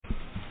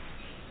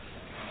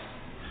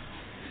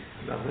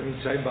אנחנו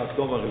נמצאים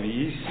בהקדום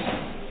הרביעי,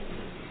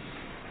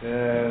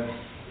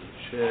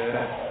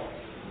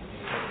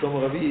 שהקדום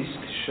הרביעי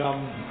שם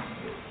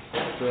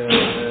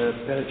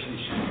בפרק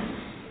שלישי.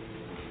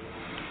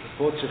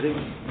 פה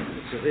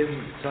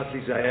צריכים קצת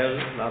להיזהר,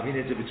 להבין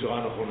את זה בצורה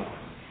נכונה.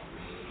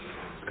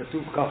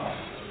 כתוב ככה,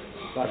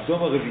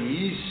 בהקדום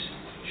הרביעי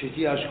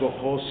שתהיה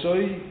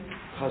השגוחוסוי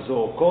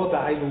חזורקו,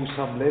 דהיינו הוא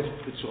שם לב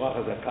בצורה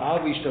חזקה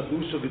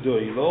והשתדלו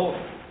גדול לו,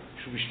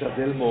 שהוא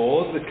משתדל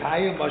מאוד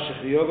לקיים מה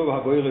שחיוב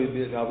בהגויר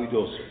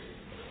לעבודו,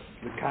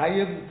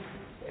 לקיים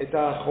את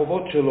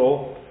החובות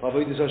שלו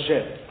בעבודת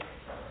השם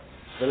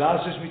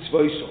ולעשות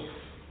מצוותיו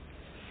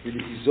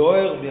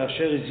ולהיזהר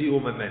מאשר הזהירו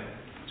ממנו.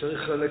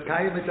 צריך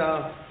לקיים את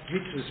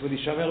המצוות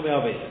ולהישמר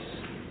מהעבירות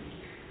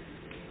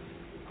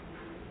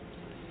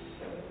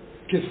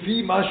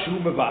כפי מה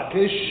שהוא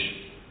מבקש,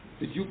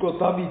 בדיוק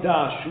אותה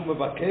מידה שהוא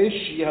מבקש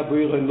יהיה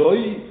בוער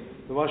אלוהי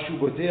ומה שהוא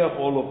בוטח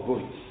או לא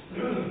בוי.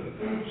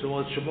 זאת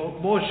אומרת,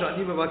 כמו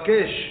שאני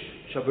מבקש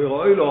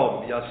שהבורא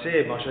אלוהים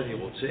יעשה מה שאני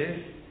רוצה,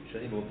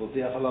 שאני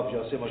בוטח עליו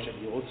שיעשה מה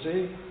שאני רוצה,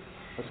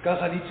 אז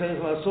ככה אני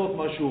צריך לעשות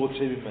מה שהוא רוצה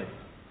ממני.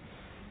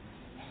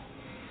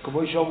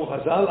 כמו שאומר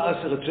חז"ל,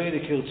 עשה רצון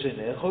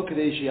כרצונך,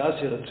 כדי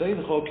שיעשה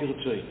רצונך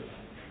כרצונך.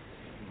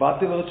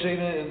 בטל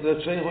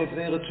רצונך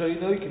לפני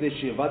רצונך, כדי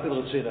שיבטל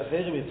רצון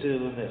אחר ימצא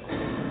רצונך.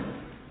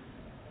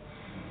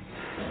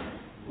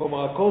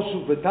 כלומר, הכל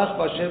שהוא בטח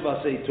בהשם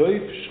ועשה טוב,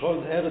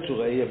 שכון ארץ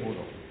וראה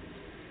אמונו.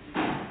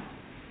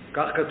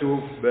 כך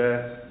כתוב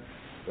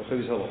בחובות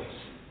הלבבות.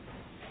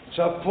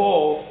 עכשיו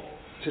פה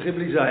צריכים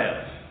להיזהר.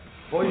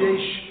 פה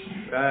יש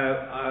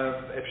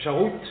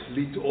אפשרות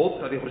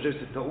לטעות, אני חושב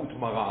שזו טעות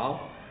מרה,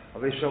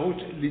 אבל אפשרות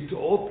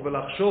לטעות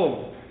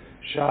ולחשוב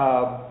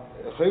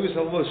שהחובות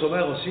הלבבות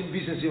אומר עושים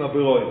ביזנס עם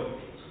הבורא.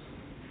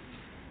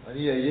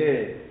 אני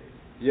אהיה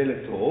ילד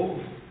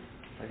טוב,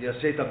 אני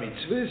אעשה את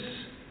המצוות,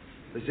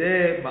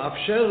 וזה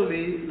מאפשר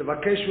לי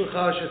לבקש ממך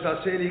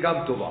שתעשה לי גם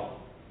טובה.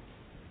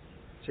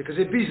 זה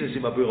כזה ביזנס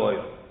עם הבורא.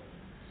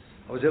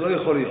 אבל זה לא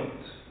יכול להיות.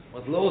 זאת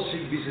אומרת, לא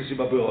עושים ביזנס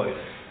עם הבורא.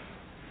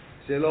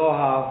 זה לא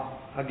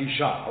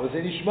הגישה, אבל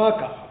זה נשמע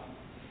ככה.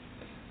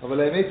 אבל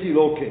האמת היא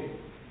לא כן.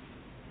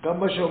 גם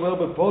מה שאומר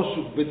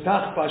בפסוק,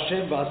 בטח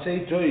בהשם ועשה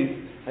טוב,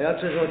 היה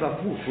צריך להיות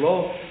הפוך,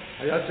 לא?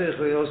 היה צריך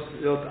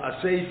להיות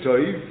עשה טוב,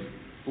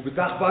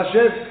 ובטח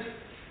בהשם.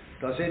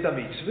 תעשה את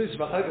המצוות,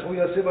 ואחר כך הוא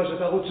יעשה מה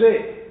שאתה רוצה.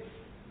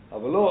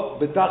 אבל לא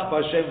בטח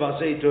בהשם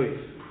ועשה טוב.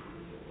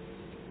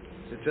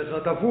 זה צריך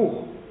להיות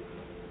הפוך.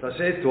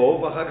 תעשה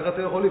טוב, ואחר כך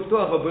אתה יכול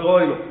לפתוח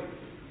בבורא לו.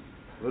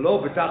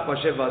 ולא בטח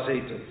בהשם ועשה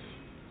טוב.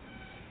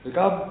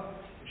 וגם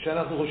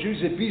כשאנחנו חושבים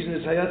שזה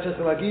ביזנס, היה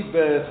צריך להגיד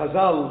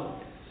בחז"ל,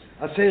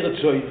 עשה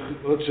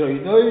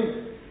רצונוי,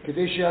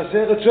 כדי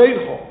שיעשה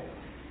רצונך.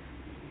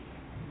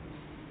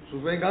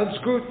 סובין גם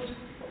זכות.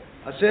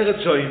 עשה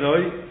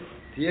רצונוי,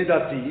 תהיה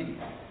דתי,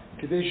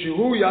 כדי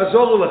שהוא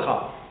יעזור לך.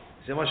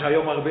 זה מה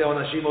שהיום הרבה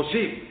אנשים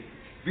עושים.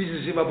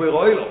 ביזנס עם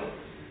הבורא לו.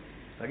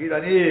 תגיד,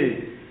 אני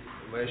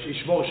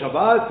אשמור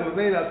שבת,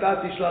 וממילא אתה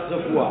תשלח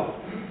רפואה.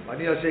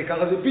 אני אעשה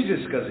ככה, זה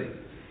ביזנס כזה.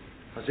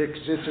 אז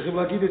צריכים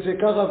להגיד את זה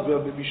ככה,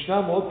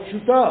 במשנה מאוד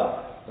פשוטה.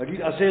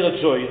 להגיד, עשה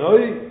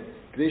רצונוי,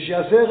 כדי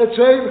שיעשה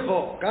רצונך.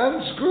 כאן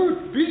זכות,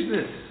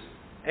 ביזנס.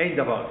 אין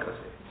דבר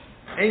כזה.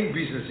 אין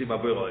ביזנס עם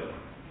הבורא לו.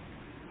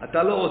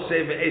 אתה לא עושה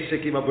עסק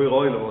עם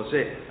הבורא לו,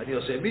 אני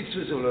עושה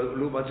מצוות,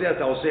 ולעומת זה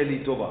אתה עושה לי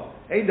טובה.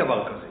 אין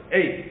דבר כזה,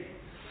 אין.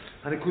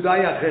 הנקודה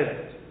היא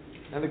אחרת.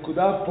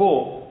 הנקודה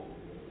פה,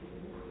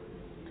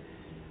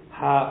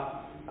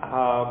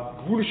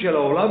 הגבול של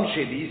העולם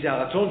שלי זה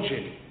הרצון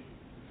שלי.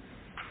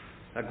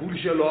 הגבול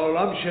של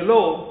העולם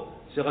שלו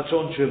זה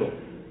רצון שלו.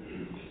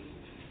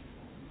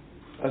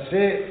 אז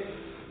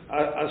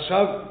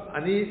עכשיו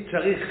אני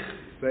צריך,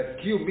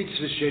 בקיום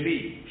מצוות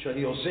שלי,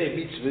 שאני עושה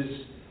מצוות,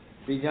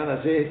 בעניין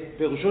הזה,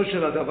 פירושו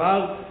של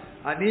הדבר,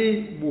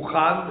 אני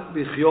מוכן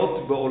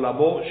לחיות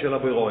בעולמו של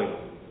הבורא.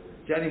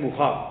 זה אני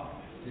מוכן.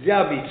 זה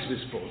המצוות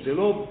פה.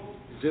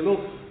 זה לא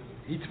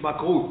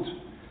התמכרות.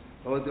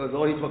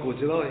 לא התמכרות,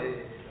 זה לא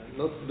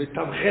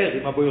מתמחר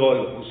עם הבורא.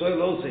 הוא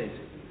לא עושה את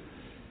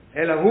זה.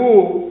 אלא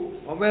הוא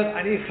אומר,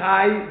 אני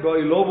חי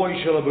בעולמו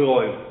של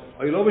הבורא.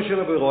 העולם של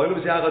הבורא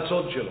זה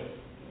הרצון שלו.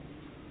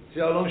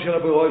 זה העולם של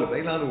הבורא.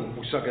 אין לנו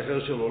מושג אחר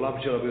של עולם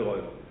של הבורא.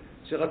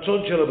 זה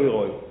רצון של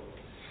הבורא.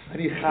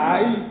 אני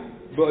חי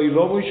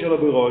בעולמו של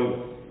הבורא.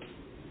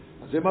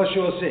 אז זה מה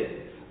שהוא עושה.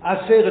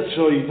 עשה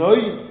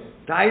רצונוי,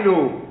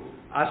 דהיינו,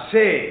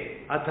 עשה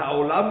את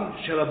העולם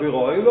של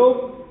הבורא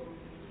לו,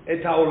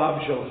 את העולם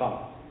שלך.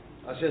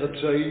 עשה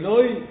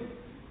רצונוי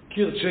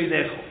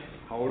כרצונך.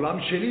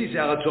 העולם שלי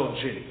זה הרצון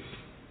שלי.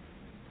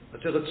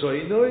 עשה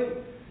רצונוי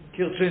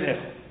כרצונך.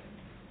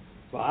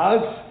 ואז,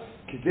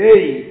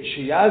 כדי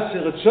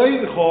שיעשה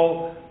רצונך,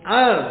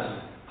 אז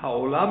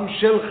העולם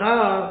שלך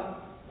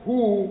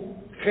הוא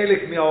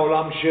חלק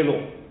מהעולם שלו.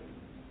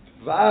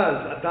 ואז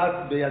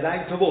אתה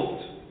בידיים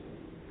טובות.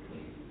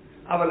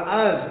 אבל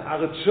אז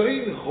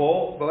הרצונך,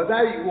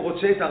 בוודאי הוא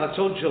רוצה את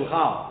הרצון שלך.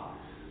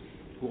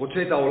 הוא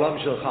רוצה את העולם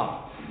שלך.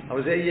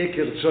 אבל זה יהיה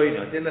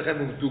כרצוני. אתן לכם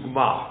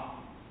דוגמה.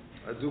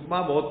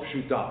 הדוגמה מאוד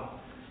פשוטה.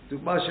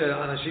 דוגמה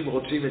שאנשים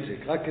רוצים את זה,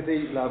 רק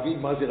כדי להבין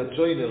מה זה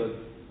רצון.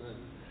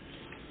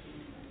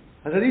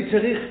 אז אני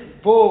צריך,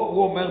 פה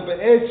הוא אומר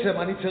בעצם,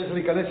 אני צריך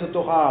להיכנס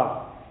לתוך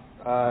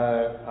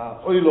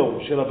האוילום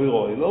של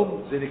הבירו.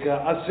 אוילום זה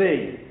נקרא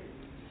עשי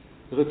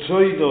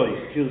רצוינוי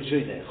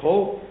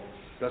כרצונךו,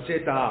 תעשה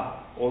את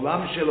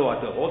העולם שלו,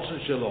 את הרוצן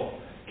שלו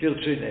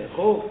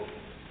כרצונךו.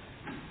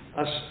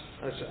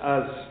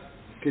 אז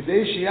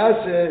כדי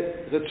שיעשה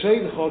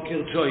רצונך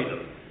כרצונוי.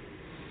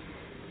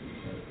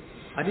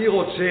 אני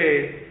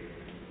רוצה,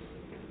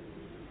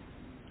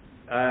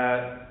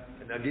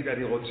 נגיד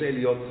אני רוצה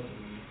להיות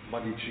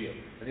מנהיג שיר.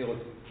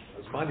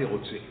 אז מה אני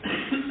רוצה?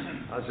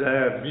 אז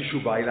מישהו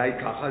בא אליי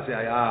ככה, זה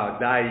היה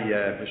די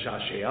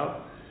משעשע.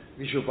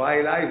 מישהו בא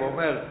אליי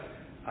ואומר,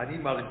 אני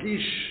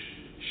מרגיש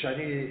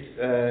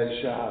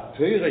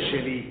שהתורה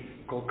שלי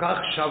כל כך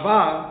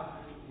שווה,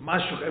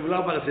 משהו, הוא לא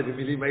אמר את זה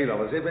במילים האלו,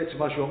 אבל זה בעצם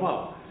מה שהוא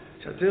אמר.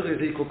 שהתורה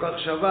שלי כל כך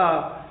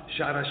שווה,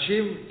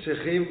 שאנשים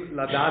צריכים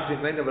לדעת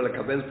ממנה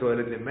ולקבל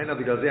תועלת ממנה,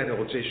 בגלל זה אני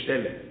רוצה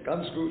שתלה.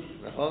 קנסקוט,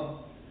 נכון?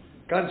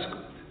 קנסקוט.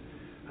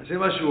 אז זה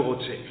מה שהוא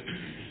רוצה.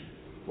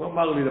 הוא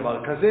אמר לי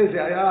דבר כזה,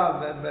 זה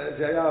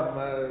היה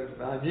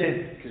מעניין,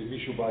 כי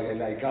מישהו בא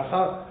אליי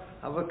ככה,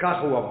 אבל ככה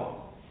הוא אמר.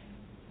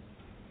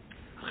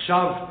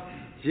 עכשיו,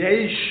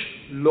 יש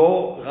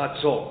לו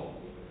רצון.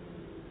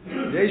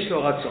 יש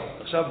לו רצון.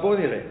 עכשיו בואו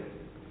נראה.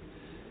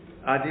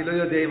 אני לא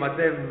יודע אם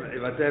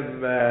אתם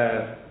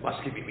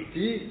מסכימים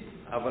איתי,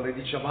 אבל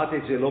אני שמעתי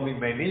את זה לא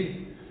ממני,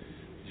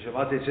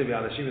 שמעתי את זה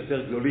מאנשים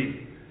יותר גדולים.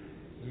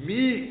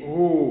 מי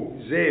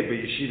הוא זה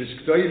בישיבס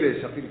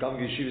קטוילס, אפילו גם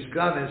בישיבס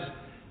קלאנס,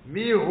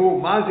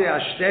 מה זה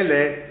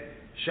השתלה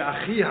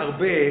שהכי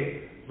הרבה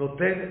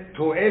נותן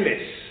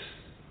תועלת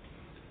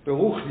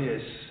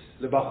ברוחניאס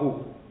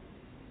לבחור?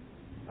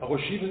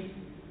 הראשיבה,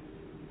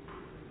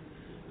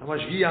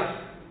 המשגיח,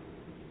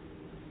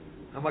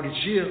 המגיד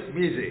שיר,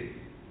 מי זה?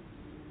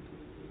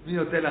 מי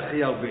נותן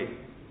הכי הרבה?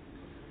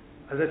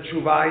 אז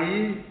התשובה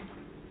היא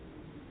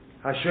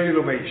השואל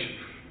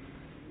ומיישב.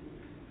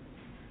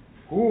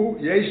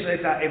 יש לו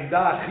את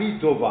העמדה הכי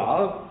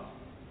טובה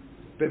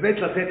באמת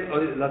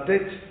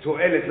לתת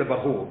תועלת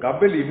לבחור, גם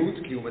בלימוד,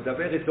 כי הוא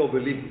מדבר איתו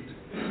בלימוד.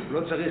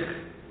 הוא לא צריך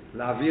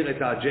להעביר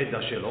את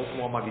האג'נדה שלו,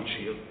 כמו המגיד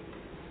שיר.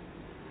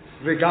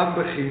 וגם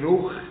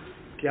בחינוך,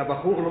 כי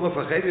הבחור לא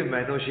מפחד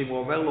ממנו, שאם הוא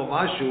אומר לו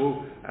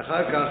משהו,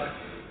 אחר כך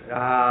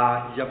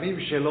הימים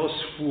שלו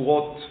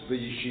ספורות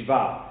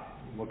בישיבה.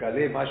 הוא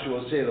מגלה מה שהוא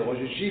עושה לראש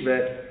ישיבה,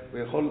 הוא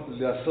יכול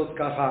לעשות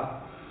ככה,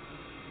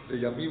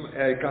 בימים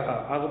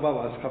ככה 4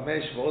 ואז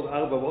 5 ועוד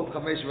 4 ועוד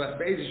 5,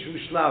 ובאיזשהו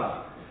שלב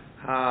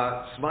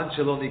הזמן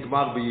שלו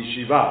נגמר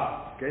בישיבה,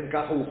 כן?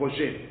 ככה הוא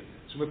חושב.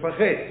 אז הוא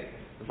מפחד.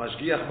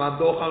 משגיח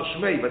מעמדו אחר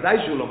שמי, ודאי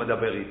שהוא לא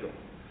מדבר איתו.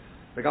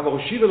 וגם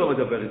הראשיבה לא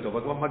מדבר איתו,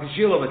 וגם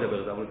המגישיר לא מדבר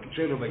איתו, אבל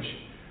שואל ומיישי.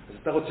 אז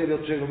אתה רוצה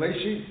להיות שואל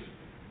ומיישי?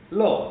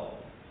 לא.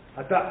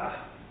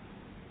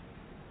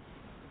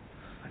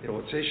 אני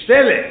רוצה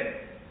שתלה.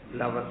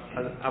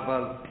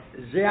 אבל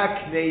זה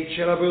הקנית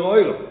של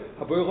הבוירוילו.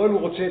 הבוירוילו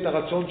רוצה את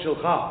הרצון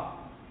שלך,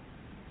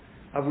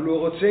 אבל הוא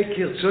רוצה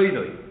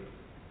כרצוינוי.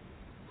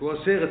 הוא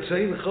עושה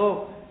רצונך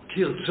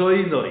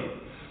כרצוינוי.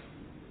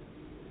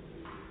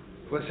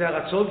 הוא עושה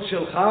הרצון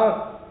שלך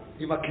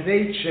עם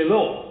הקנית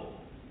שלו.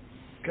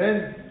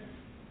 כן?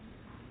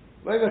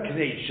 לא עם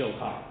הקנית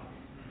שלך.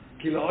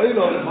 כי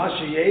לאוילו מה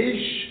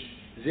שיש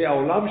זה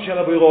העולם של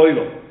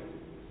הבוירוילו.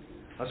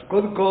 אז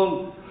קודם כל,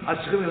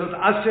 צריכים לעשות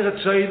עשר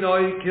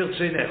רצונוי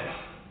כרצונך.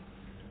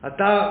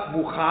 אתה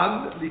מוכן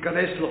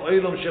להיכנס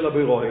לאוילום של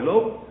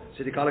הבוירוילו,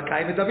 זה נקרא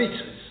לקיים את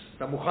המצווה.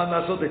 אתה מוכן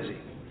לעשות את זה.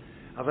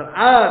 אבל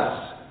אז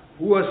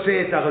הוא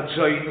עושה את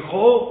הרצונך,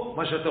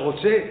 מה שאתה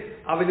רוצה,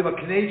 אבל עם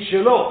הקנית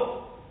שלו.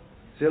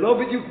 זה לא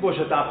בדיוק כמו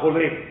שאתה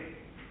חולם.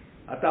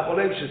 אתה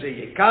חולם שזה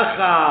יהיה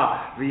ככה,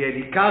 ויהיה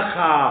לי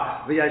ככה,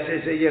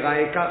 וזה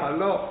ייראה ככה.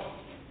 לא.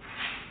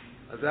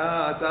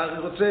 אתה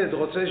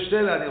רוצה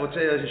שתלה, אני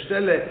רוצה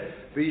שתלה.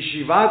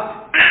 בישיבת,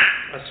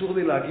 אסור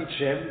לי להגיד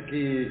שם,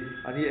 כי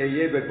אני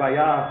אהיה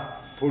בבעיה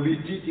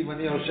פוליטית אם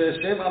אני עושה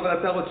שם, אבל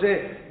אתה רוצה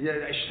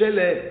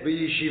שתלה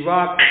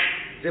בישיבה,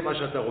 זה מה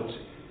שאתה רוצה.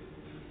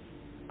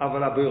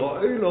 אבל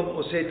הבוירוילו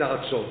עושה את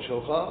הרצון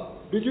שלך,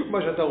 בדיוק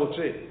מה שאתה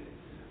רוצה.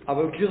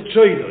 אבל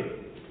כרצוינוי,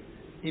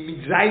 עם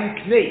מגזיים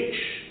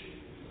קנייש,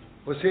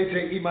 עושה את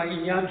זה עם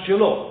העניין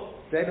שלו.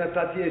 תן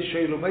אתה תהיה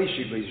שואל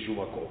ומיישי באיזשהו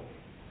מקום.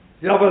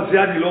 לא, אבל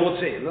זה אני לא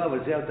רוצה. לא, אבל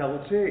זה אתה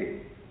רוצה.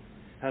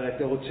 הרי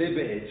אתה רוצה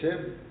בעצם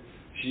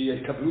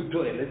שיקבלו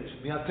תועלת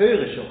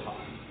מהתורה שלך.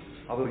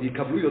 אבל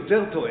יקבלו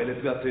יותר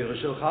תועלת מהתורה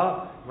שלך,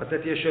 אם אתה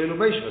תהיה שואל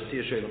ומיישי, אז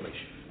תהיה שואל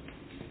ומיישי.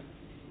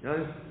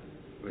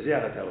 וזה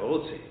הרי אתה לא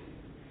רוצה.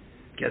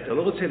 כי אתה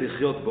לא רוצה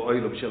לחיות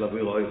באוילום של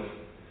הבוירוילו.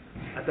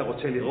 אתה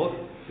רוצה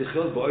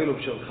לחיות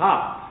באוילום שלך,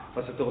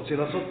 אז אתה רוצה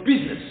לעשות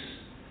ביזנס.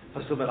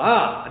 אז אתה אומר,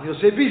 אני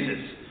עושה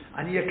ביזנס.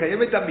 אני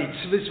אקיים את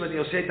המצווה ואני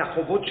עושה את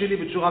החובות שלי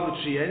בצורה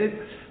מצוינת,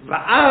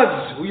 ואז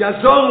הוא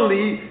יעזור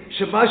לי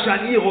שמה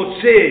שאני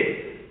רוצה,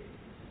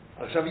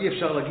 עכשיו אי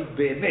אפשר להגיד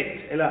באמת,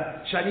 אלא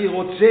שאני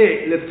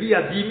רוצה לפי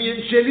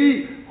הדמיין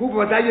שלי, הוא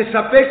בוודאי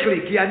יספק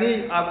לי, כי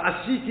אני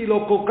עשיתי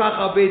לו כל כך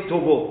הרבה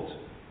טובות.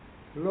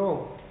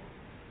 לא.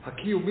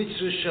 הקיום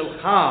מצווה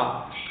שלך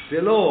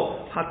זה לא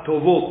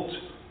הטובות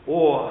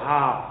או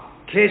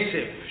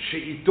הכסף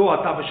שאיתו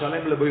אתה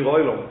משלם לבורא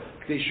עולם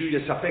כדי שהוא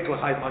יספק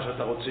לך את מה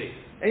שאתה רוצה.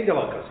 אין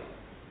דבר כזה.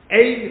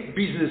 אין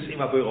ביזנס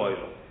עם הבורא עולם.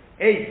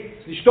 אין.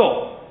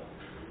 נשתור.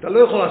 אתה לא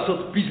יכול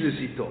לעשות ביזנס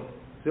איתו.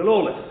 זה לא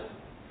הולך.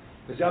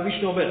 וזה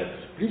המשנה אומרת.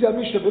 בלי זה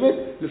המשנה באמת,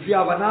 לפי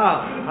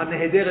ההבנה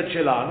הנהדרת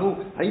שלנו,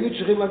 היינו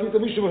צריכים להגיד את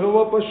המשנה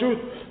מאוד פשוט.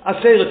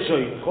 עשה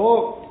רצונך,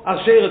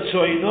 עשה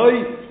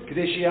רצונוי,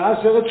 כדי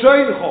שיעשה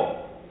רצונך.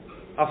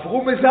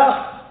 אפרו מזח.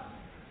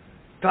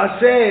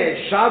 תעשה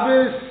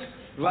שבס,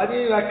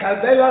 ואני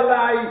אקבל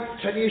עליי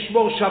שאני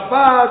אשמור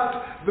שבת,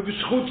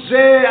 ובזכות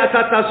זה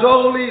אתה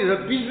תעזור לי. זה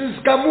ביזנס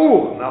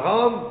גמור,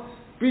 נכון?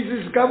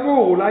 ביזנס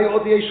גמור. אולי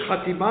עוד יש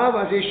חתימה,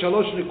 ואז יש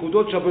 3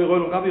 נקודות שהבורא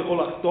עולם גם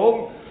יכול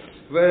לחתום,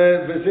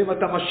 וזה אם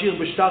אתה משאיר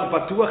בשטר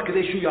בטוח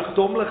כדי שהוא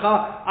יחתום לך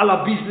על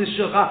הביזנס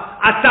שלך.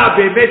 אתה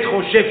באמת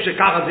חושב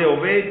שככה זה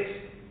עובד?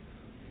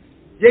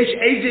 יש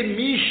איזה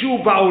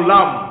מישהו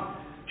בעולם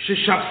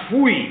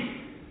ששפוי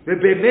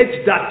ובאמת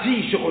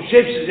דתי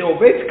שחושב שזה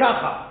עובד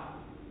ככה?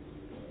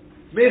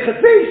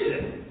 מחצייסה.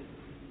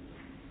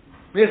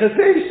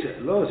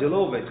 לא, זה לא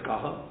עובד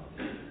ככה.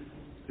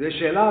 זה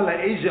שאלה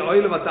לאיזה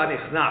עולם אתה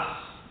נכנס.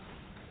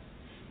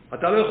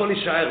 אתה לא יכול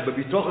להישאר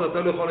בביטוח, אתה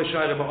לא יכול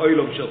להישאר עם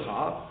העולם שלך.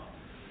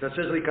 אתה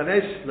צריך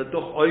להיכנס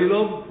לתוך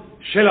עולם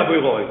של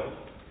הבורא עולם.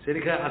 זה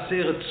נקרא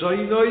עשה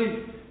רצונוי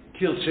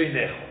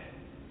כרצונך.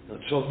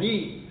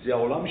 רצוני זה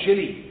העולם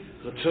שלי.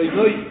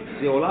 רצונוי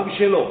זה העולם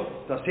שלו.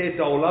 תעשה את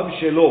העולם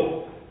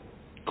שלו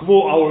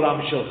כמו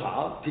העולם שלך,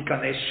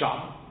 תיכנס שם,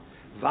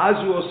 ואז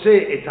הוא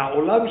עושה את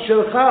העולם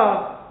שלך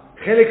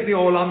חלק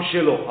מהעולם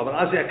שלו, אבל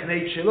אז זה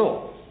הקנית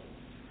שלו.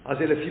 אז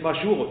זה לפי מה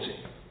שהוא רוצה.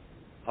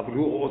 אבל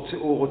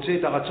הוא רוצה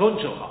את הרצון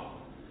שלך.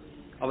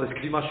 אבל זה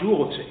לפי מה שהוא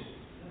רוצה.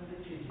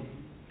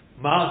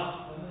 מה?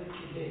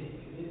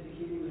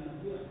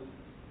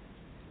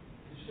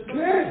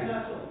 כן.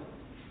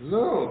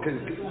 לא,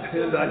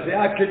 זה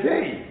היה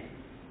כדי.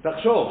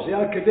 תחשוב, זה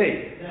היה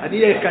כדי.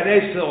 אני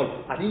אכנס לעולם.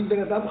 אני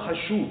בן אדם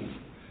חשוב,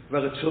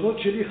 והרצונות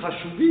שלי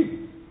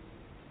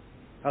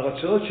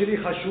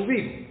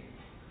חשובים.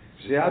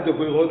 זה עד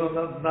הבורא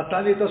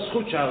נתן לי את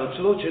הזכות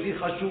שהרצונות שלי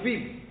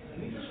חשובים.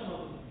 אני צריך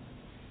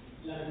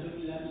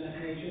לשנות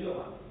לקנית שלו.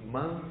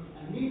 מה?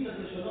 אני צריך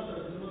לשנות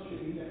הרצונות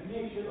שלי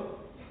לקנית שלו.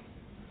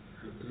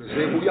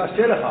 זה הוא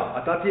יעשה לך.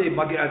 אתה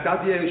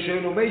תהיה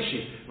שואל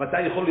ומיישי, ואתה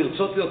יכול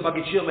לרצות להיות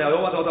מגיד שיר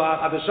מהיום עד ההודעה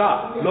החדשה.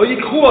 לא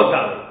ייקחו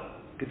אותה.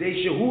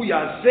 כדי שהוא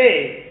יעשה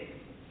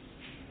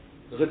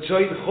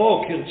רצונך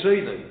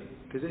כרצוני.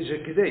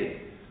 כדי.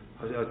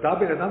 אז אתה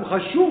בן אדם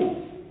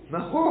חשוב.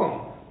 נכון.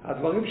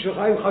 הדברים שלך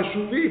הם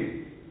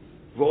חשובים.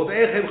 ועוד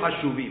איך הם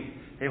חשובים.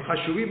 הם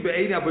חשובים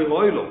בעין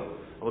הבורא עולם.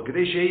 אבל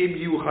כדי שהם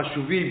יהיו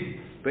חשובים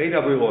בעין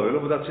הבורא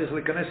עולם, אתה צריך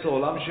להיכנס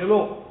לעולם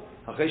שלו.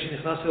 אחרי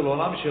שנכנס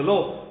לעולם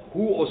שלו,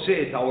 הוא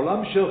עושה את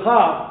העולם שלך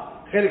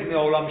חלק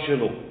מהעולם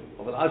שלו.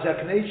 אבל אז זה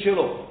הקנית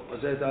שלו.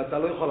 אז אתה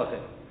לא יכול אחר.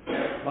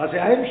 אז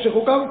ההמשך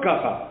הוא גם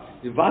ככה.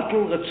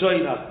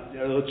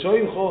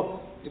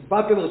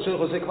 בטל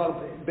רצונך זה כבר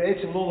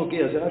בעצם לא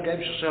נוגע, זה רק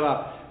ההמשך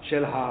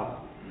של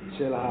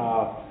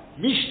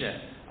המשנה.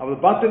 אבל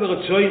בטל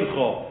רצונך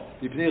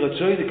מפני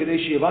רצונך כדי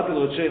שיבטל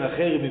רצון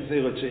אחר מפני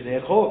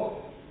רצונך,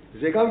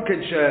 זה גם כן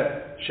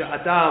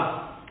שאתה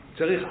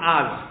צריך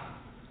אז,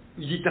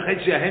 ייתכן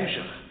שזה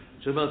ההמשך.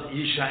 זאת אומרת,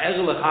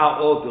 יישאר לך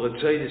עוד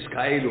רצונס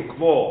כאלו,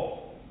 כמו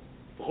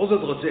בכל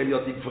זאת רוצה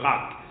להיות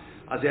נברק.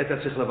 אז אתה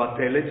צריך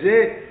לבטל את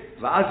זה,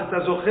 ואז אתה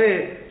זוכה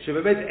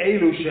שבאמת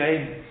אלו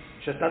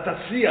שאתה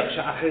תצליח,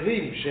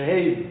 שאחרים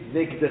שהם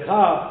נגדך,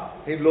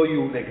 הם לא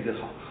יהיו נגדך.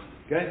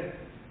 כן?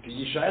 כי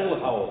יישאר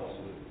לך עוד.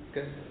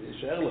 כן?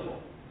 יישאר לך.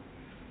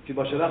 כי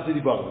מה שאנחנו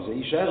דיברנו, זה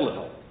יישאר לך.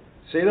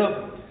 בסדר?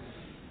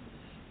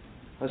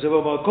 אז הוא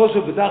אומר,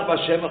 כוסו בטח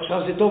בהשם,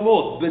 עכשיו זה טוב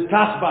מאוד.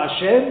 בטח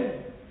בהשם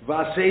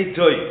ועשה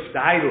טוב.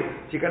 דהיינו,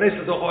 תיכנס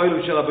לתוך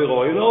האוילום של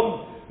הבורא עולם,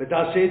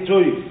 ותעשה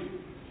טוב.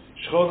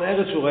 שכון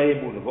ארץ וראה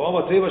אמונה.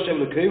 ואומר טוב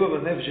השם לקריבה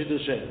בנפש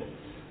ידרשנו.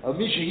 אבל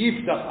מי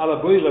שיפתח על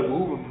הבורא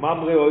והוא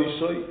ממרא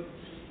אויסוי,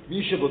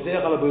 מי שבוטח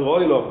על הבורא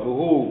עולם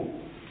והוא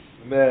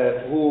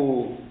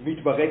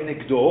מתברג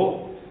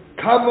נגדו,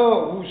 כמה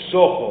הוא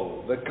סוחר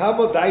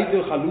וכמה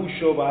דיידר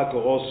חלושו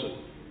והקורוסו.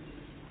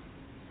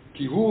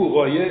 כי הוא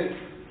רואה,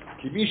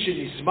 כי מי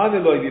שנסמן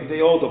אלוהי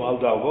בפני אורדם על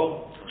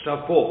דרבו, עכשיו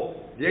פה,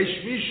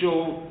 יש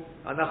מישהו,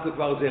 אנחנו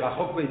כבר זה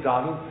רחוק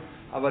מאיתנו,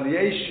 אבל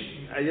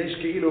יש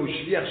כאילו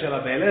שליח של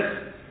המלך,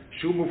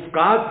 שהוא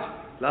מופקד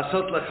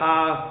לעשות לך,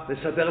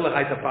 לסדר לך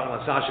את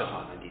הפרנסה שלך,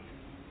 נגיד.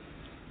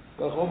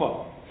 כך אומר,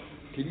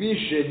 כי מי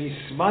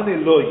שנסמן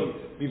אלוהי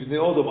מבני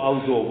אורדם על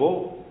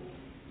דרבו,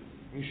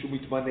 מישהו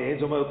מתמנה,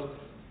 זאת אומרת,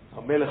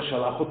 המלך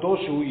שלח אותו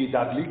שהוא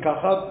ידאג לי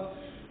ככה,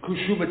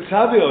 כשהוא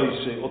מצווה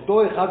אויסוי,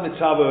 אותו אחד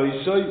מצווה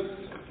אויסוי.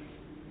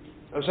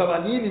 עכשיו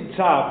אני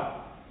נמצא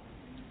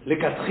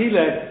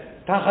לכתחילה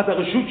תחת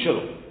הרשות שלו.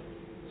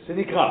 זה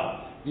נקרא,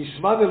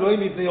 נשמד אלוהים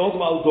מפני עוד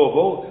מעל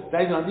דובור,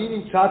 דיינו, אני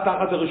נמצא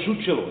תחת הרשות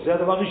שלו, זה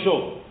הדבר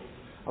ראשון.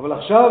 אבל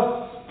עכשיו,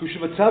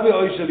 כשמצב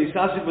האוישר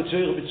להסתעסק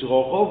בצורך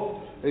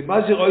בצרוכוב,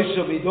 מה זה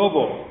אוישר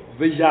מדובור?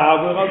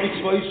 ויעבר על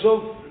מצווה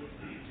סוף,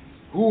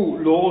 הוא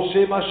לא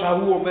עושה מה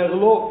שהוא אומר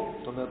לו,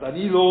 זאת אומרת,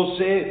 אני לא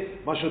עושה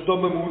מה שאותו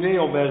ממונה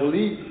אומר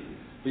לי,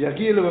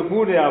 ויגיע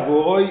לממונה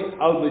עבורוי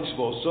על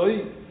מצווסוי,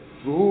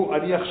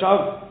 אני עכשיו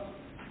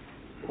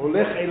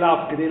הולך אליו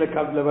כדי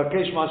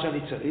לבקש מה שאני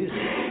צריך,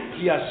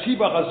 כי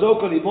הסיבה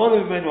חזוק לימון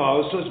ממנו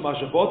העושה מה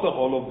שבוטח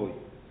או לא בוי.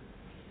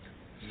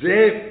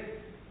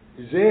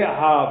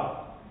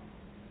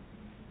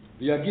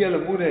 ויגיע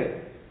לממונה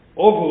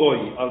עבורוי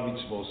על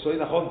מצווסוי,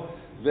 נכון?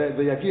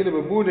 ויגיע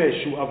לממונה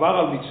שהוא עבר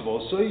על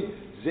מצווסוי,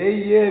 זה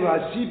יהיה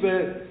הסיבה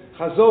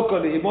חזוק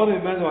לימון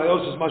ממנו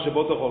העושה מה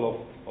שבוטח או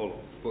לא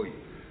בוי.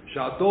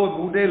 שאותו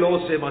ממונה לא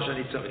עושה מה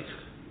שאני צריך.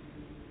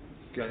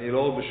 כי אני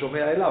לא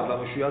שומע אליו,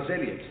 למה שהוא יעשה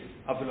לי את זה?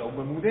 אבל הוא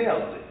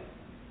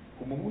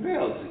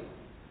ממונה על זה.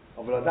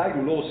 אבל עדיין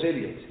הוא לא עושה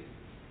לי את זה.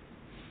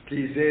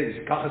 כי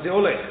ככה זה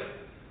הולך.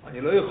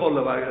 אני לא יכול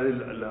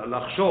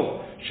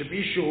לחשוב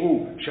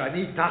שמישהו,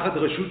 שאני תחת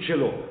רשות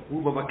שלו,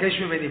 הוא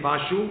מבקש ממני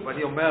משהו,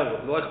 ואני אומר,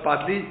 לא אכפת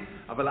לי,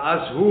 אבל אז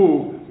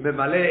הוא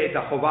ממלא את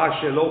החובה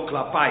שלו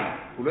כלפיי.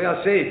 הוא לא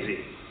יעשה את זה.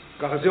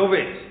 ככה זה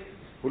עובד.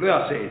 הוא לא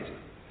יעשה את זה.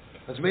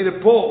 אז מילא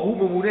פה הוא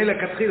ממונה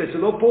לכתחילה, זה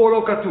לא פה או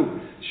לא כתוב,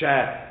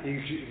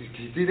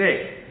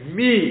 תראה,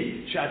 מי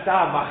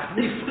שאתה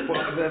מחניף,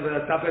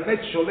 ואתה באמת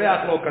שולח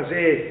לו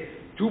כזה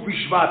ט"ו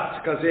בשבט,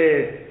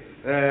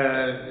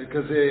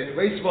 כזה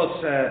וייסבוץ,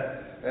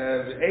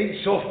 אין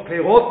סוף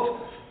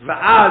פירות,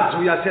 ואז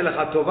הוא יעשה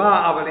לך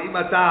טובה, אבל אם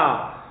אתה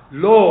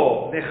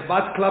לא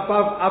נכבד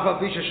כלפיו, אף על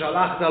פי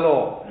ששלחת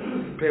לו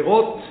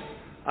פירות,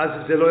 אז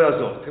זה לא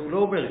יעזור. הוא לא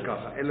אומר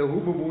ככה, אלא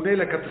הוא ממונה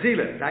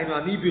לכתחילה. דיינו,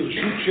 אני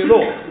ברשות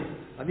שלו.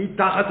 אני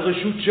תחת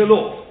רשות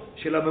שלו,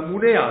 של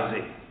הממונה הזה.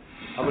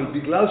 אבל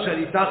בגלל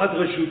שאני תחת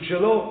רשות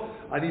שלו,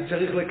 אני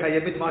צריך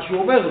לקיים את מה שהוא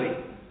אומר לי.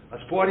 אז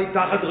פה אני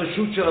תחת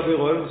רשות של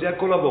הבירור, זה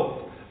הכל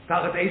עבור.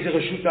 תחת איזה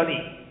רשות אני.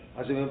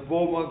 אז פה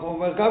הוא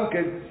אומר גם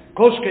כן,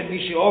 כל שכן מי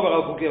שעובר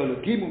על חוקי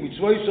אלוקים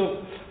ומצווי סוף,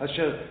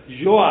 אשר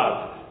יועד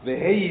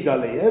והעיד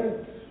עליהם,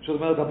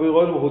 זאת אומרת,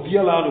 הבירור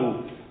הודיע לנו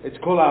את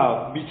כל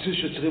המצווה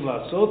שצריכים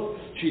לעשות,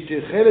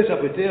 שיתחלס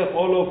הבטח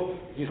אולוף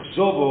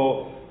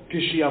יחזובו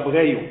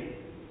כשיאמרהו.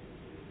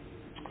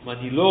 אם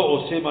אני לא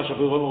עושה מה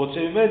שהבירור רוצה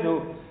ממנו,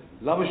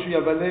 למה שהוא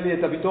יבנה לי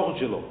את הבטחון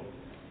שלו?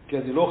 כי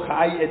אני לא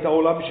חי את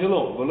העולם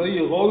שלו, ולא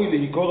יהיה ראוי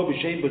להיקורא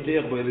בשם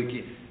בטח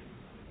באלוקים.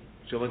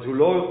 זאת אומרת, הוא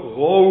לא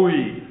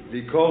ראוי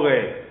להיקורא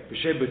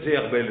בשם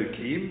בטח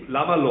באלוקים.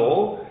 למה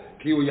לא?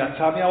 כי הוא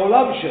יצא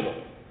מהעולם שלו.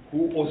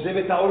 הוא עוזב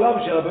את העולם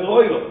של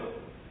הבירור.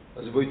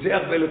 אז בטח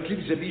באלוקים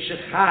זה מי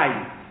שחי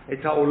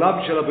את העולם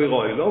של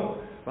הבירור,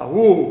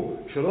 והוא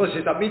שלא עושה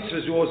את המצווה,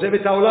 הוא עוזב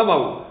את העולם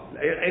ההוא.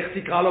 איך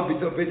תקרא לו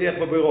בטח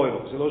בבירור?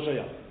 זה לא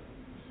שייך.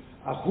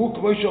 אך הוא,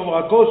 כמו שאומר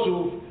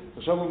הכוסוף,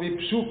 עכשיו הוא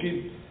מפסוקים,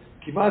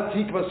 כמעט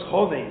תקווה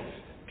סחוני,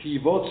 כי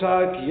יבוצע,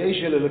 כי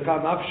יש אלוקה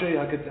נפשי,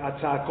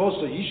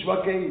 הצעקוסו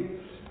ישבקי.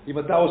 אם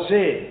אתה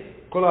עושה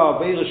כל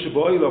העבירה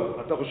שבאוילום,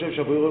 אתה חושב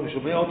שהבירור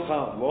שומע אותך,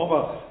 הוא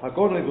אומר,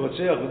 הגונב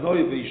רוצח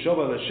ונוי וישוב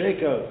על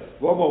השקר,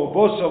 הוא אומר,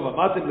 ובוסו,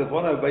 ממתם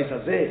לפונה בבית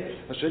הזה,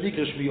 אשר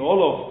נקרא שמי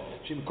אולוף,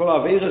 שעם כל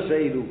העבירה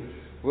האלו,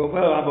 הוא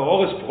אומר,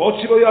 המאורס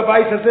פרוצי בו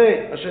הבית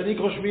הזה, אשר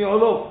נקרא שמי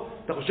אולוף.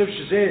 אתה חושב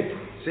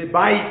שזה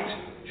בית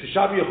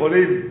ששם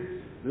יכולים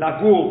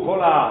לגור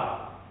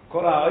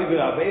כל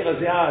העבירה,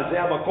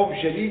 זה המקום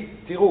שלי?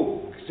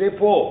 תראו, זה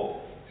פה,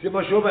 זה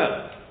מה שאומר,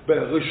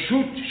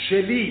 ברשות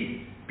שלי,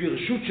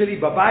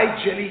 בבית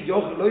שלי,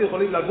 לא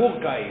יכולים לגור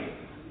כאלה.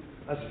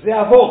 אז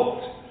זה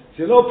אבות,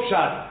 זה לא פשט,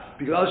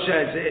 בגלל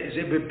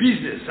שזה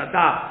בביזנס,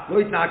 אתה לא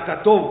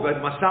התנהגת טוב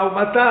במשא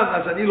ומתן,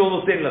 אז אני לא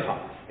נותן לך.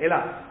 אלא,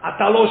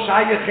 אתה לא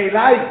שייך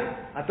אליי,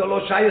 אתה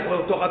לא שייך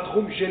לתוך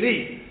התחום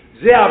שלי,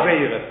 זה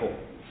העבירה פה.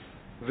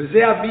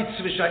 וזה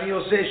המצווה שאני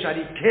עושה,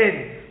 שאני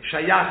כן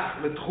שייך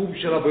לתחום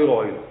של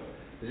הבירור.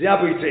 זה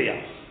הביטח.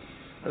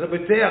 אז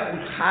הביטח הוא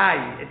חי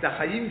את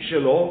החיים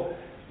שלו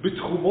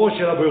בתחומו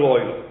של הבירור.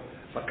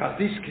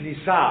 בכרטיס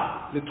כניסה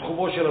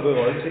לתחומו של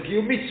הבירור זה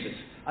קיום מצווה.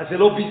 אז זה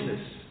לא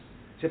ביזנס.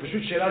 זה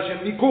פשוט שאלה של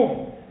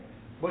מיקום.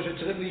 כמו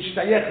שצריכים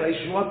להשתייך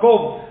לאיזשהו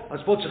מקום,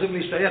 אז פה צריכים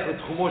להשתייך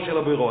לתחומו של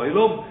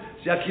הבירור.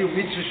 זה הקיום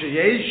מצווה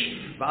שיש,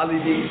 ועל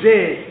ידי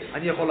זה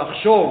אני יכול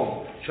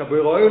לחשוב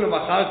שהבירור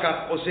אחר כך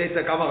עושה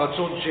את גם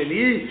הרצון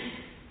שלי,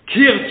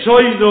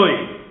 כרצוי נוי.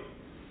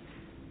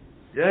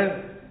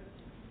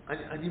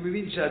 אני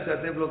מבין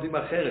שאתם לומדים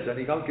אחרת.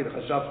 אני גם כן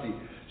חשבתי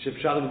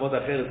שאפשר ללמוד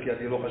אחרת, כי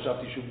אני לא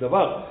חשבתי שום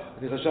דבר.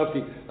 אני חשבתי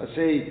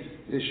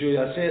שהוא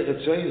יעשה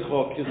רצוי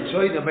חו,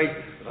 כרצוי נמי,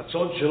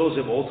 רצון שלו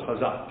זה מאוד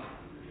חזק.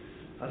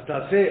 אז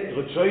תעשה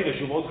רצוי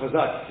שהוא מאוד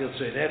חזק,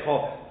 כרצוי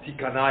נחו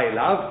תיכנע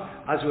אליו,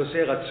 אז הוא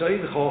עושה רצוי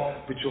נחו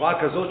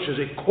בצורה כזאת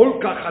שזה כל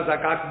כך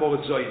חזקה כמו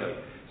רצוי נחו.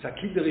 זה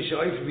הקינדרי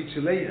שאוהב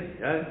מצולנו,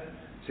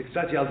 זה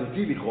קצת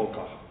ילדותי לקרוא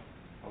כך.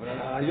 אבל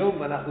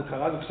היום אנחנו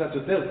קראנו קצת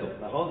יותר טוב,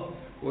 נכון?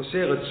 הוא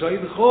עושה רצוי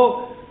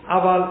נחו,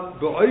 אבל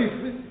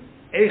באופן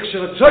איך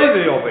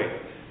שרצוי נחו.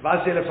 ואז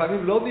זה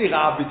לפעמים לא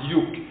נראה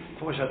בדיוק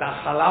כמו שאתה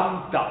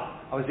חלמת,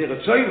 אבל זה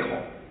רצוינך,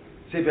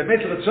 זה באמת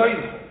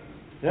רצוינך.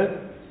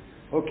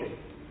 אוקיי,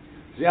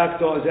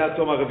 זה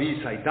התום הרביעי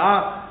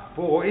סייטה.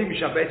 פה רואים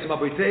שבעצם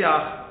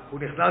הבוטח הוא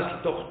נכנס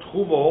לתוך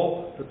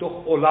תחומו,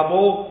 לתוך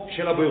עולמו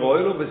של הבורא,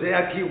 וזה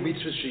הקיום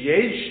מצווה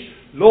שיש,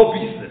 לא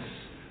ביזנס.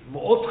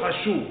 מאוד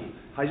חשוב,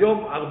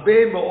 היום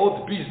הרבה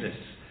מאוד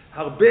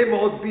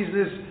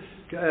ביזנס,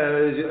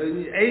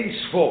 אין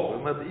ספור, זאת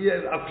אומרת,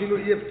 אפילו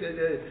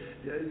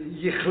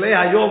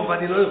יכלה היום,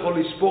 ואני לא יכול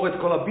לספור את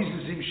כל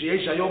הביזנסים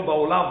שיש היום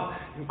בעולם,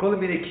 עם כל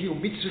מיני קיום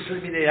מצווה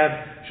למיניהם,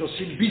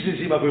 שעושים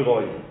ביזנסים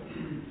הבורא.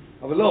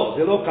 אבל לא,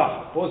 זה לא ככה,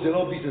 פה זה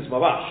לא ביזנס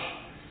ממש,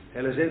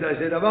 אלא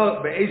זה דבר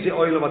באיזה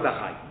עולם אתה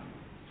חי.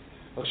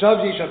 עכשיו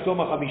זה יש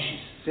התום החמישי,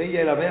 זה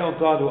ילווה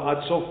אותנו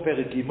עד סוף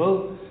פרק ג',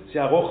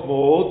 זה ארוך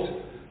מאוד,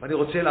 ואני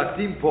רוצה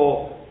להקדים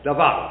פה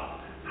דבר,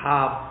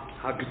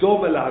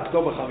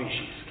 הקדום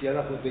החמישי, כי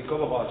אנחנו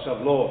במקום עכשיו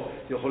לא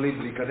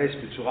יכולים להיכנס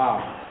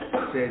בצורה,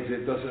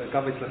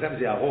 גם אצלכם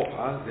זה ארוך,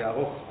 זה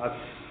ארוך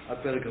עד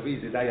פרק רביעי,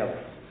 זה די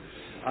ארוך.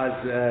 אז,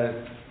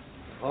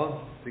 נכון?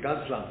 זה גם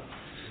סלם.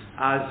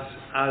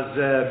 אז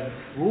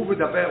הוא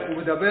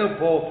מדבר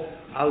פה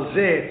על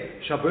זה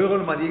שהבורא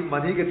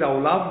מנהיג את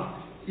העולם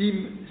עם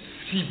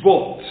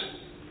סיבות.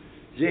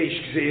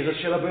 יש גזירה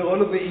של הבורא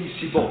ועם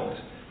סיבות.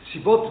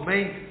 סיבות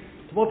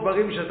כמו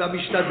דברים שאתה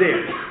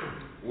משתדל.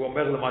 הוא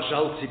אומר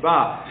למשל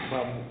סיבה,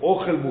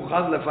 אוכל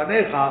מוכן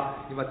לפניך,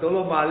 אם אתה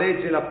לא מעלה את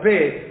זה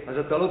לפה, אז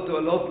אתה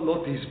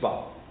לא תסבע.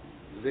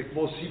 זה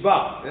כמו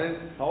סיבה,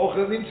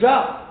 האוכל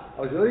נמצא,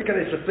 אבל זה לא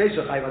ייכנס לפה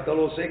שלך אם אתה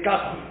לא עושה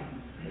ככה.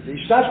 זה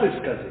השתתלס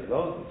כזה,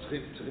 לא?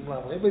 צריכים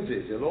להמרים את זה,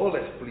 זה לא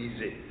הולך בלי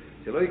זה,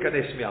 זה לא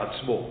ייכנס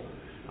מעצמו.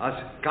 אז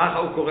ככה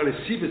הוא קורא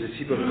לסיבה, זה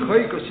סיבה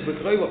רחוק או סיבה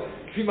קרובה,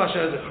 כפי מה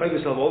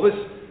שחייבס הלבבות,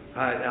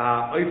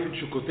 האופן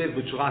שהוא כותב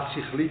בצורה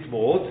שכלית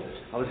מאוד,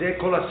 אבל זה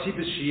כל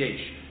הסיבס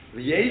שיש.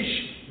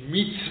 ויש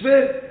מצווה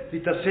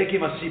להתעסק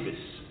עם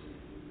הסיבס.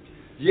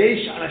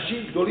 יש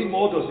אנשים גדולים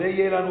מאוד, או זה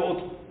יהיה לנו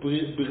עוד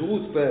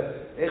בריאות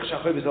באיך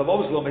שהחייבס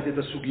הלבבות לומד את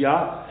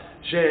הסוגיה,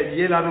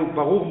 שיהיה לנו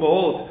ברור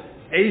מאוד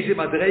איזה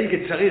מדרגה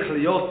צריך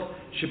להיות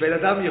שבן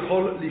אדם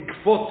יכול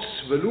לקפוץ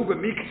ולו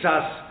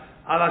במקצת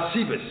על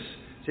הסיבס.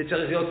 זה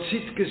צריך להיות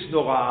ציטקס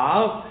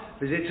נורא,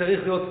 וזה צריך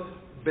להיות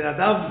בן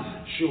אדם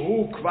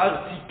שהוא כבר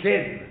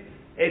תיקן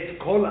את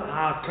כל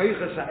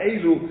הכיחס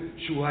האלו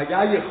שהוא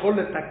היה יכול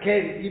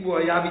לתקן אם הוא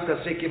היה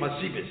מתעסק עם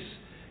הסיבס.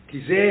 כי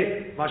זה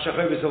מה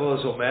שהחייבס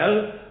הלבבות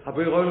אומר,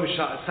 הבורא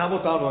שם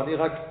אותנו, אני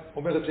רק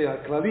אומר את זה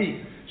הכללי,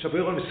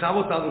 שהבורא שם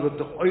אותנו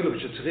לתוך עולם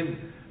שצריכים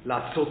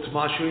לעשות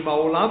משהו עם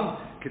העולם,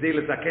 כדי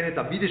לתקן את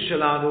המידס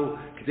שלנו,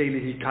 כדי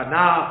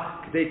להיכנע,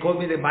 כדי כל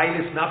מיני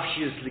מיילס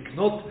נפשיס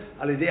לקנות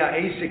על ידי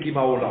העסק עם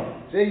העולם.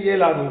 זה יהיה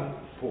לנו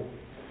פה.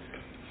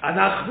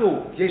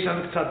 יש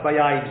לנו קצת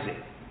בעיה עם זה.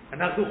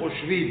 אנחנו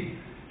חושבים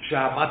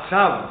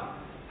שהמצב,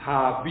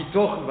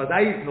 הביטחון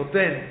ודאי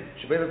נותן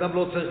שבן אדם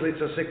לא צריך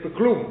להתעסק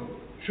בכלום,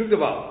 שום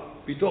דבר.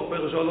 ביטחון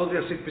בראשו לא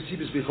להתעסק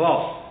בסיבס בכלל.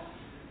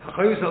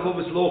 החייבס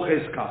הלבבות לא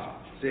אוחז ככה.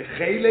 זה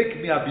חלק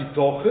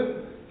מהביטחון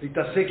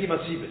להתעסק עם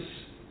הסיבס.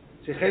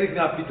 זה חלק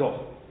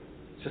מהביטחון.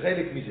 זה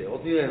חלק מזה,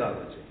 עוד נראה לנו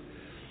את זה.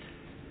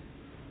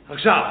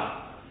 עכשיו,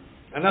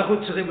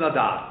 אנחנו צריכים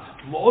לדעת,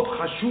 מאוד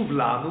חשוב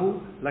לנו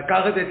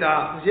לקחת את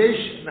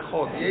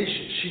נכון,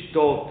 יש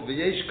שיטות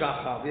ויש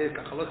ככה,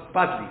 לא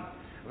אכפת לי,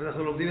 אבל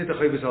אנחנו לומדים את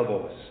החייבס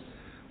הלבבות.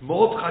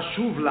 מאוד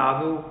חשוב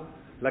לנו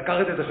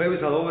לקחת את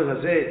החייבס הלבבות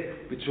הזה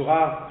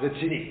בצורה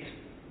רצינית.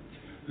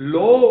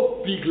 לא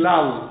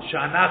בגלל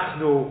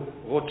שאנחנו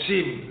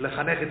רוצים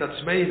לחנך את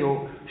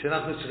עצמנו,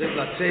 שאנחנו צריכים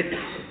לצאת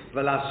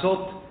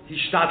ולעשות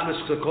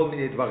השתתלס לכל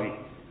מיני דברים.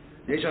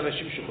 יש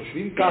אנשים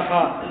שחושבים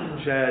ככה,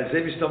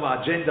 שזה מסתום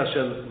האג'נדה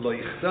של לא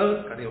יכתר,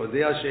 אני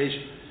יודע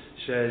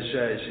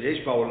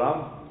שיש בעולם,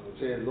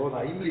 זה לא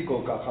נעים לי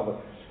כל כך,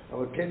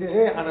 אבל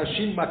כנראה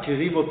אנשים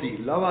מכירים אותי,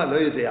 למה? לא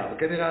יודע, אבל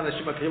כנראה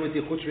אנשים מכירים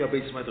אותי חוץ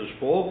מהבית סמדרש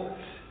פה,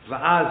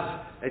 ואז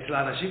אצל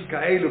אנשים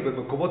כאלו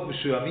במקומות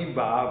מסוימים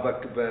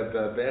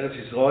בארץ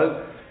ישראל,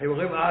 הם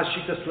אומרים,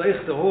 שיטה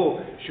סלייכתר הוא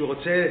שהוא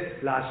רוצה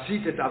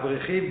להסיט את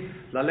האברכים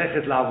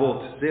ללכת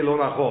לעבוד. זה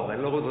לא נכון,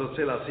 אני לא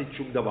רוצה להסיט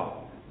שום דבר.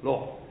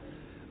 לא.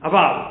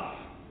 אבל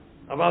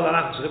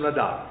אנחנו צריכים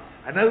לדעת.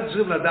 אנחנו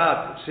צריכים לדעת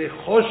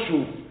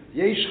שחשוב,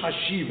 יש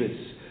חשיבס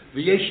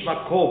ויש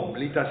מקום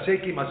להתעסק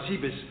עם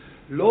הסיבס,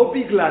 לא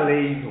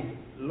בגללנו,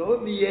 לא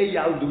נהיה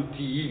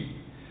ילדותיים.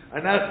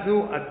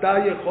 אתה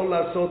יכול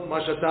לעשות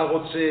מה שאתה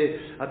רוצה,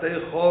 אתה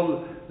יכול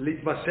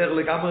להתמסר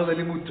לגמרי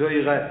ללימוד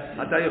תורה,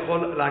 אתה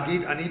יכול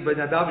להגיד, אני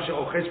בן אדם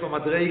שאוחז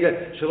במדרגה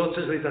שלא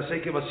צריך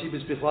להתעסק עם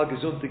הסיבס בכלל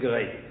גזון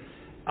תגרי.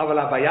 אבל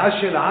הבעיה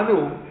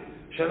שלנו,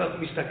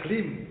 שאנחנו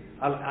מסתכלים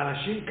על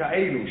אנשים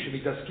כאלו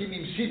שמתעסקים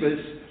עם סיבס,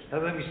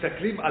 אנחנו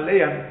מסתכלים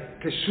עליהם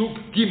כסוג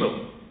ג'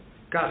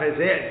 ככה,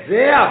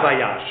 זה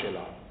הבעיה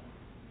שלנו.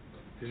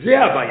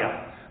 זה הבעיה.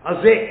 אז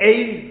זה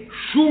אין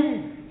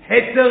שום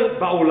היתר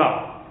בעולם.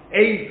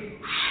 אין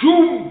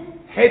שום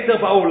היתר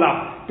בעולם,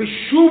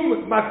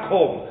 בשום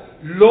מקום,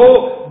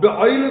 לא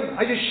בעולם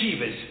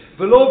הישיבס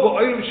ולא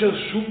באוילם של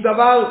שום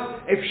דבר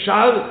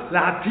אפשר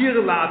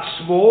להתיר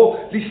לעצמו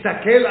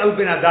להסתכל על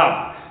בן אדם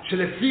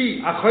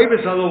שלפי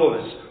החובות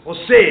הלבבות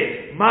עושה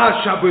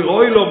מה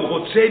שהבורא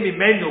רוצה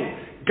ממנו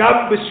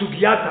גם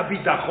בסוגיית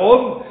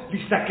הבטחון,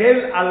 להסתכל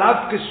עליו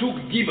כסוג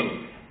ג'.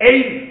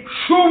 אין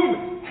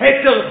שום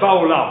היתר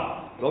בעולם.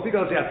 לא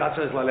בגלל זה אתה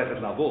צריך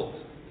ללכת לעבוד.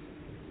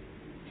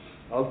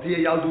 אל תהיה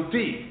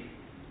ילדותי.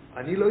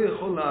 אני לא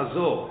יכול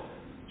לעזור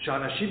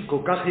שאנשים כל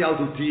כך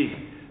ילדותיים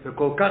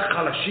וכל כך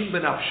חלשים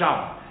בנפשם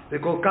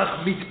וכל כך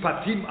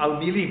מתפתים על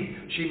מילים,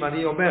 שאם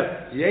אני אומר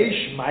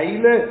יש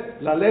מיילה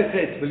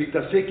ללכת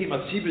ולהתעסק עם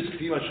הציבס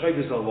כפי משחי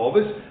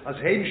וסלבובס, אז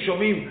הם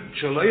שומעים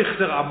שלא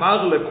יכתר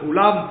אמר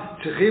לכולם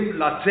צריכים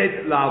לצאת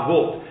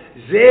לעבוד.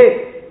 זה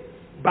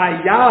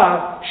בעיה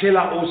של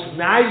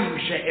האוזניים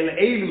של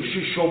אלו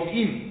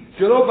ששומעים,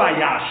 זה לא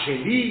בעיה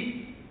שלי,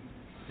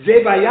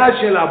 זה בעיה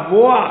של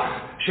המוח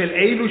של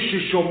אלו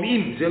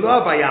ששומעים, זה לא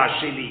הבעיה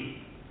שלי.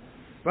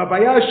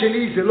 והבעיה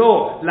שלי זה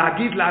לא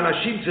להגיד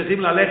לאנשים צריכים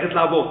ללכת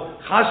לעבוד.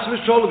 חס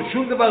ושלום,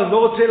 שום דבר לא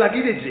רוצה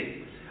להגיד את זה.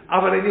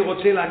 אבל אני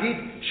רוצה להגיד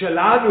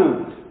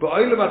שלנו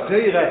בעולם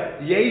התורה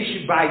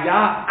יש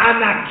בעיה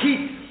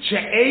ענקית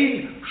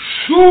שאין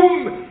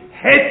שום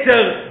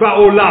היתר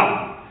בעולם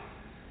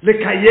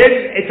לקיים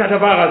את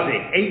הדבר הזה.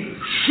 אין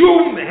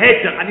שום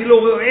היתר. אני לא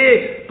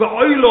רואה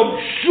בעולם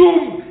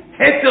שום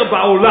היתר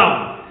בעולם.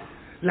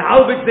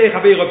 להלבק די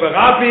חברו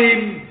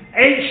ברבים,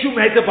 אין שום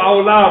היתר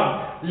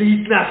בעולם.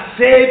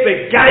 להתנסה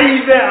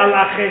בגייבה על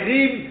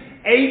אחרים,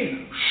 אין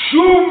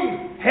שום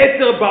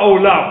היתר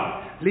בעולם.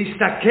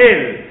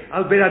 להסתכל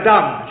על בן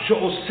אדם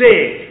שעושה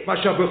מה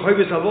שהבטחון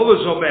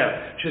אומר,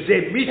 שזה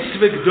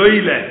מצווה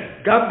גדולה,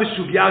 גם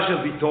בסוגיה של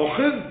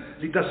ביטחון,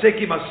 להתעסק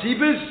עם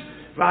הסיבס,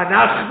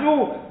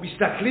 ואנחנו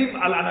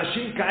מסתכלים על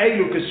אנשים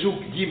כאלו כסוג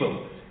ג'.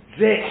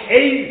 זה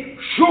אין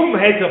שום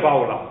היתר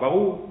בעולם,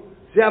 ברור?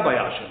 זה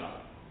הבעיה שלנו.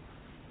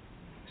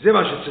 זה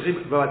מה שצריכים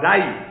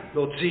בוודאי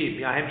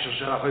להוציא מההמשך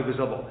של החובות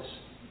הלבבות.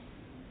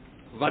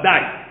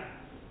 ודאי.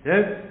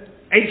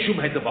 אין שום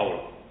היתר בעולם.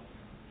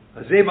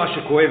 אז זה מה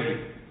שכואב לי.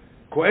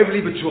 כואב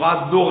לי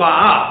בצורה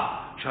נוראה,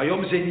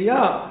 שהיום זה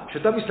נהיה,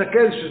 שאתה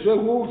מסתכל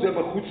שזהו, זה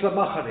מחוץ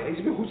למחנה.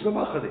 איזה מחוץ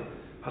למחנה?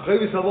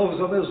 החובות הלבבות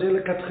אומר, זה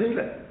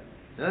לכתחילה.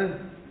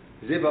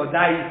 זה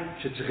ודאי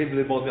שצריכים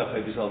ללמוד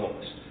מהחובות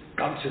הלבבות.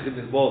 גם צריכים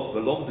ללמוד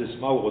ולומדס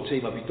מה הוא רוצה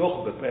עם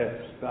הביטוח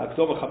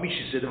והקדום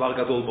החמישי, זה דבר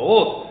גדול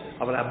מאוד,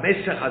 אבל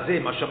המסר הזה,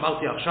 מה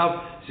שאמרתי עכשיו,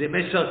 זה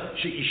מסר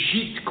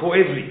שאישית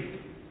כואב לי.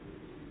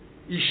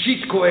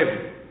 אישית כואב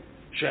לי.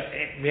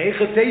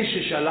 שמאיך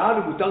 9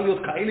 שלנו מותר להיות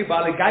כאלה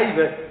בעלי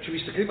גייבה,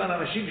 שמסתכלים על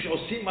אנשים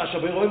שעושים מה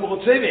שהבורא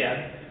רוצה מהם,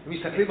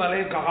 ומסתכלים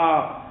עליהם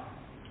ככה,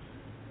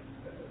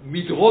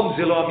 מדרון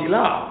זה לא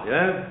המילה,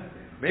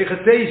 מאיך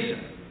 9.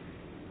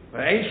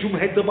 ואין שום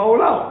היתר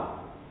בעולם.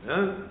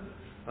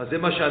 אז זה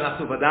מה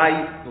שאנחנו ודאי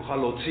נוכל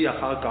להוציא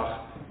אחר כך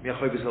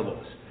מהחובות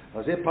הלבבות.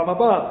 אז זה פעם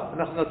הבאה,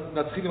 אנחנו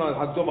נתחיל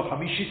עם הקדום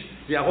החמישי,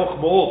 זה ארוך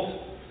מאוד.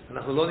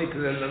 אנחנו לא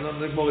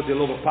נגמור את זה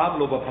לא בפעם,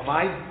 לא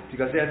בפעמיים,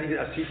 בגלל זה אני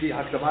עשיתי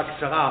הקדמה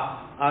קצרה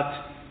עד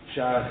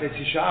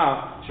חצי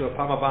שעה,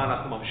 שבפעם הבאה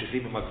אנחנו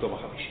ממשיכים עם הקדום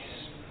החמישי.